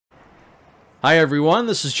Hi everyone,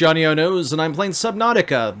 this is Johnnyonoes, and I'm playing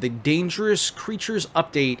Subnautica, the Dangerous Creatures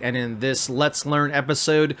Update, and in this Let's Learn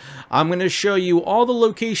episode, I'm going to show you all the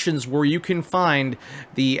locations where you can find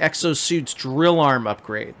the exosuit's drill arm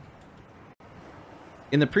upgrade.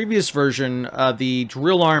 In the previous version, the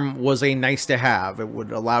drill arm was a nice-to-have. It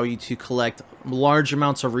would allow you to collect large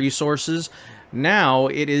amounts of resources. Now,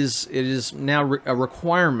 it is now a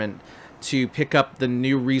requirement to pick up the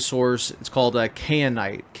new resource. It's called a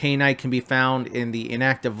kainite. Kainite can be found in the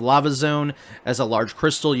inactive lava zone as a large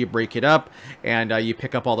crystal. You break it up and you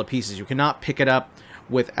pick up all the pieces. You cannot pick it up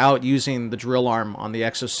without using the drill arm on the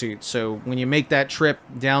exosuit. So when you make that trip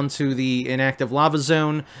down to the inactive lava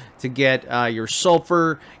zone to get your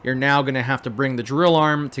sulfur, you're now going to have to bring the drill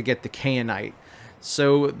arm to get the kainite.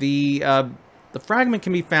 So the fragment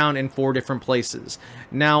can be found in 4 different places.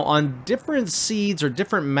 Now, on different seeds or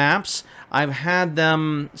different maps, I've had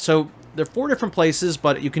them... So, there are 4 different places,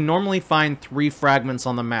 but you can normally find 3 fragments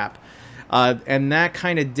on the map. And that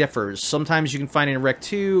kind of differs. Sometimes you can find it in Rec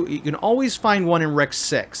 2. You can always find one in Rec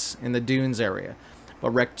 6 in the Dunes area.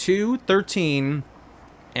 But Rec 2, 13,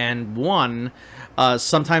 and 1...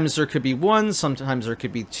 sometimes there could be 1, sometimes there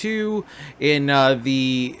could be 2. In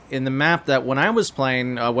the map that when I was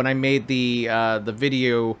playing, when I made the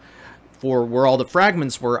video for where all the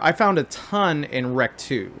fragments were, I found a ton in Rec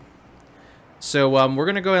 2. So we're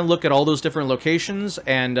going to go ahead and look at all those different locations,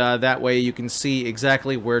 and that way you can see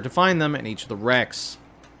exactly where to find them in each of the wrecks.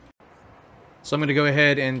 So I'm going to go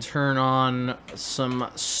ahead and turn on some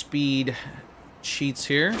speed cheats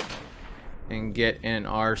here and get in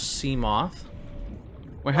our sea moth.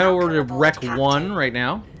 We'll head over to Rec 1 right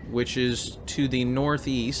now, which is to the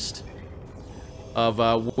northeast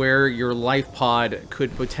of where your life pod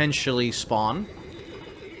could potentially spawn.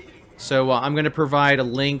 So I'm going to provide a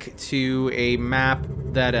link to a map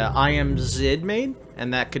that Iamzid made,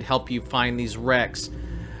 and that could help you find these wrecks.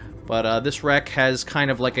 But this wreck has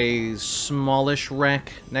kind of like a smallish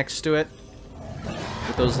wreck next to it,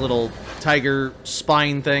 with those little tiger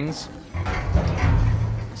spine things.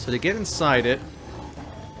 So to get inside it,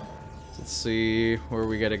 let's see where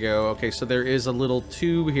we gotta go. Okay, so there is a little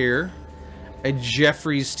tube here. A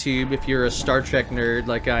Jeffries tube if you're a Star Trek nerd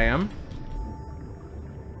like I am.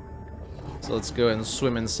 So let's go ahead and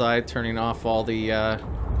swim inside, turning off all the, I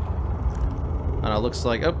don't know, looks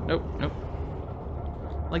like, oh, nope.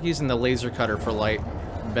 I like using the laser cutter for light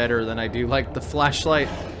better than I do like the flashlight.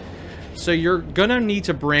 So you're gonna need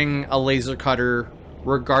to bring a laser cutter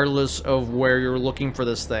regardless of where you're looking for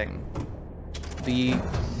this thing.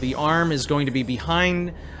 The arm is going to be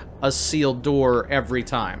behind a sealed door every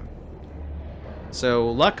time. So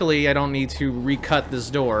luckily I don't need to recut this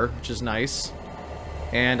door, which is nice.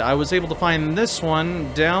 And I was able to find this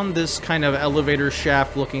one down this kind of elevator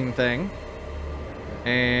shaft looking thing.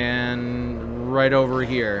 And right over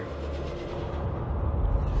here.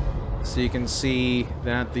 So you can see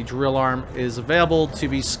that the drill arm is available to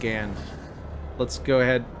be scanned. Let's go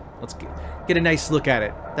ahead, let's get a nice look at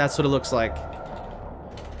it. That's what it looks like.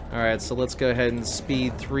 Alright, so let's go ahead and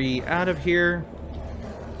speed 3 out of here.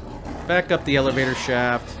 Back up the elevator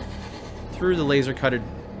shaft. Through the laser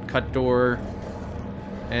cut door.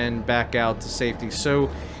 And back out to safety. So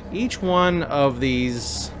each one of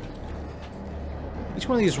these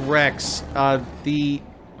wrecks,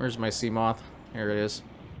 where's my sea moth? Here it is.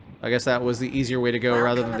 I guess that was the easier way to go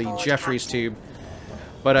rather than the Jeffries tube.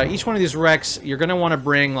 But each one of these wrecks, you're going to want to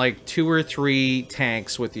bring like 2 or 3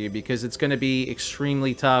 tanks with you, because it's going to be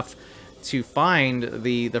extremely tough to find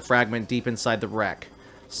the fragment deep inside the wreck.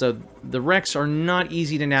 So the wrecks are not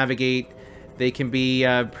easy to navigate. They can be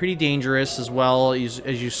pretty dangerous as well.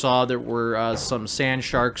 As you saw, there were some sand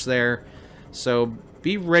sharks there. So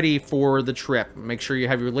be ready for the trip. Make sure you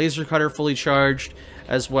have your laser cutter fully charged,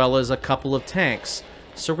 as well as a couple of tanks.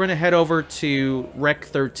 So we're going to head over to Rec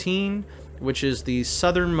 13, which is the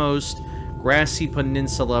southernmost grassy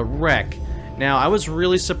peninsula wreck. Now, I was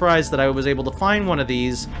really surprised that I was able to find one of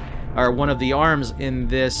these, or one of the arms in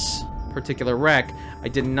this particular wreck. I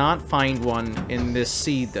did not find one in this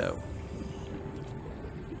seed, though.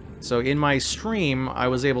 So in my stream, I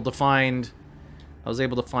was able to find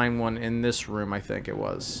one in this room, I think it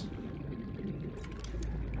was.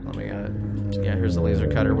 Let me, yeah, here's the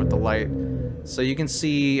laser cutter with the light. So you can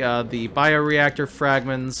see the bioreactor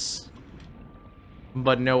fragments,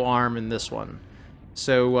 but no arm in this one.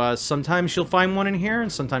 So sometimes you'll find one in here,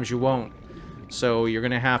 and sometimes you won't. So you're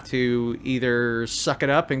going to have to either suck it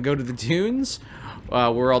up and go to the dunes,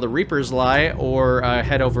 where all the Reapers lie, or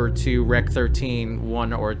head over to Rec 13,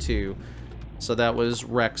 1 or 2. So that was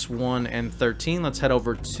Rex 1 and 13. Let's head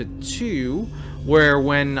over to 2, where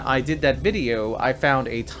when I did that video, I found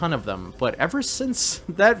a ton of them. But ever since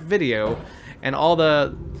that video and all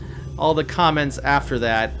the comments after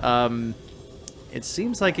that, it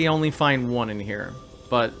seems like you only find 1 in here.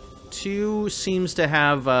 But 2 seems to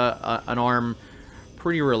have an arm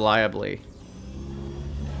pretty reliably.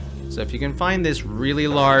 So if you can find this really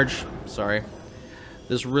large,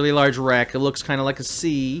 this really large wreck, it looks kind of like a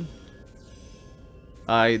C.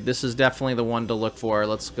 This is definitely the one to look for.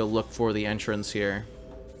 Let's go look for the entrance here.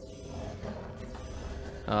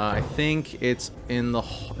 I think it's in a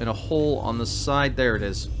hole on the side. There it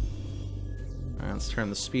is. All right, let's turn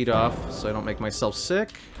the speed off so I don't make myself sick.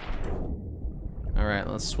 All right,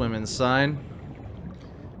 let's swim inside.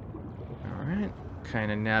 All right,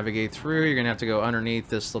 kind of navigate through. You're gonna have to go underneath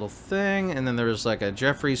this little thing, and then there's like a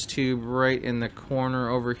Jeffries tube right in the corner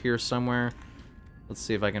over here somewhere. Let's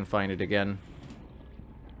see if I can find it again.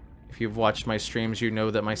 If you've watched my streams, you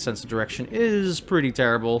know that my sense of direction is pretty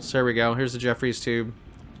terrible. So there we go. Here's the Jeffries tube.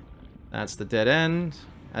 That's the dead end.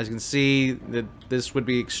 As you can see, this would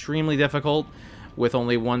be extremely difficult with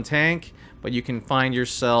only 1 tank, but you can find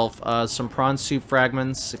yourself some prawn soup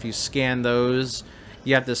fragments. If you scan those,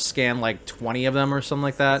 you have to scan like 20 of them or something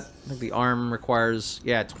like that. I think the arm requires,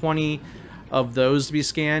 yeah, 20 of those to be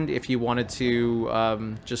scanned if you wanted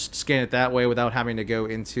to just scan it that way without having to go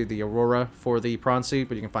into the Aurora for the prawn soup.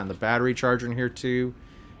 But you can find the battery charger in here too.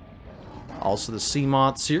 Also the sea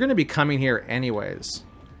moth. So you're going to be coming here anyways.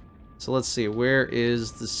 So let's see, where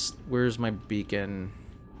is this? Where's my beacon?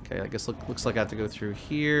 Okay, I guess looks like I have to go through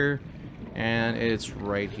here, and it's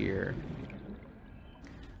right here.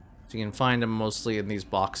 So you can find them mostly in these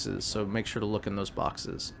boxes, so make sure to look in those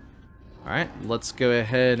boxes. Alright, let's go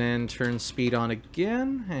ahead and turn speed on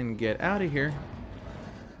again and get out of here.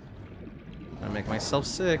 I make myself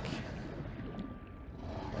sick.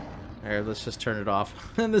 Alright, let's just turn it off.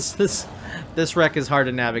 This wreck is hard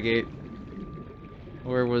to navigate.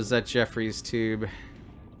 Where was that Jeffries tube?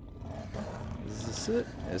 Is this it?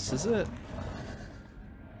 This is it.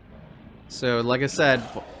 So, like I said,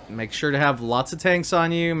 make sure to have lots of tanks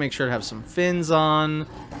on you. Make sure to have some fins on.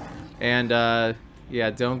 And, yeah,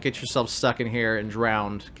 don't get yourself stuck in here and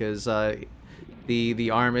drowned, because the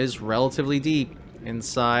arm is relatively deep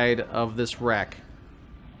inside of this wreck.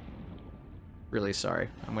 Really sorry.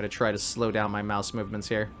 I'm going to try to slow down my mouse movements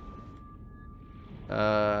here.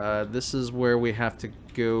 This is where we have to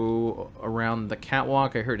go around the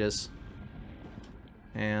catwalk. Here it is.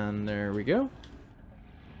 And there we go.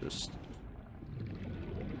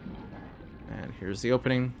 And here's the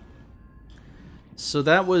opening. So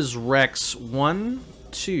that was Rex 1,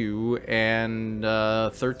 2, and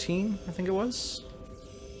 13, I think it was.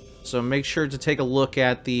 So make sure to take a look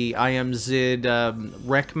at the Iamzid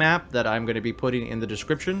rec map that I'm going to be putting in the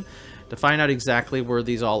description to find out exactly where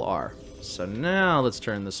these all are. So now let's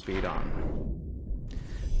turn the speed on.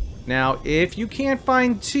 Now, if you can't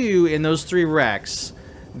find 2 in those 3 wrecks,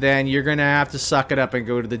 then you're going to have to suck it up and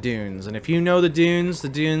go to the dunes. And if you know the dunes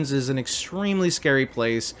is an extremely scary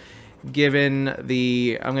place, given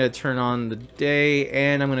the... I'm going to turn on the day,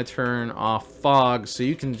 and I'm going to turn off fog, so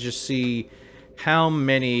you can just see how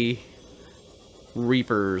many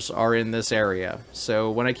Reapers are in this area.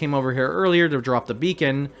 So when I came over here earlier to drop the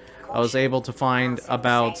beacon, I was able to find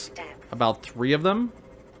about 3 of them.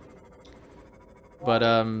 But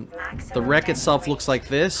the wreck itself looks like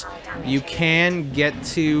this. You can get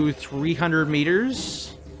to 300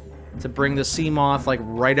 meters to bring the sea moth like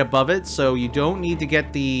right above it, so you don't need to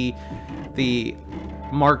get the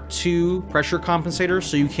Mark II pressure compensator,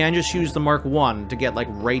 so you can just use the Mark I to get like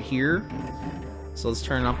right here. So let's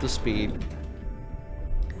turn up the speed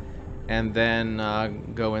and then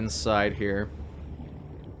go inside here.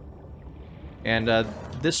 And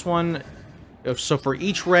this one, so for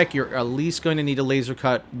each wreck, you're at least going to need to laser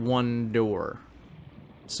cut 1 door.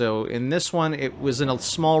 So in this one, it was in a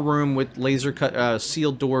small room with laser cut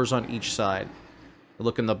sealed doors on each side.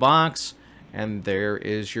 Look in the box, and there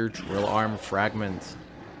is your drill arm fragment.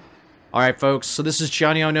 Alright folks, so this is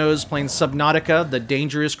Johnnyonoes playing Subnautica, the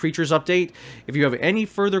Dangerous Creatures update. If you have any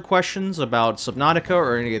further questions about Subnautica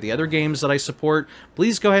or any of the other games that I support,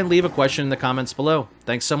 please go ahead and leave a question in the comments below.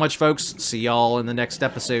 Thanks so much folks, see y'all in the next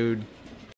episode.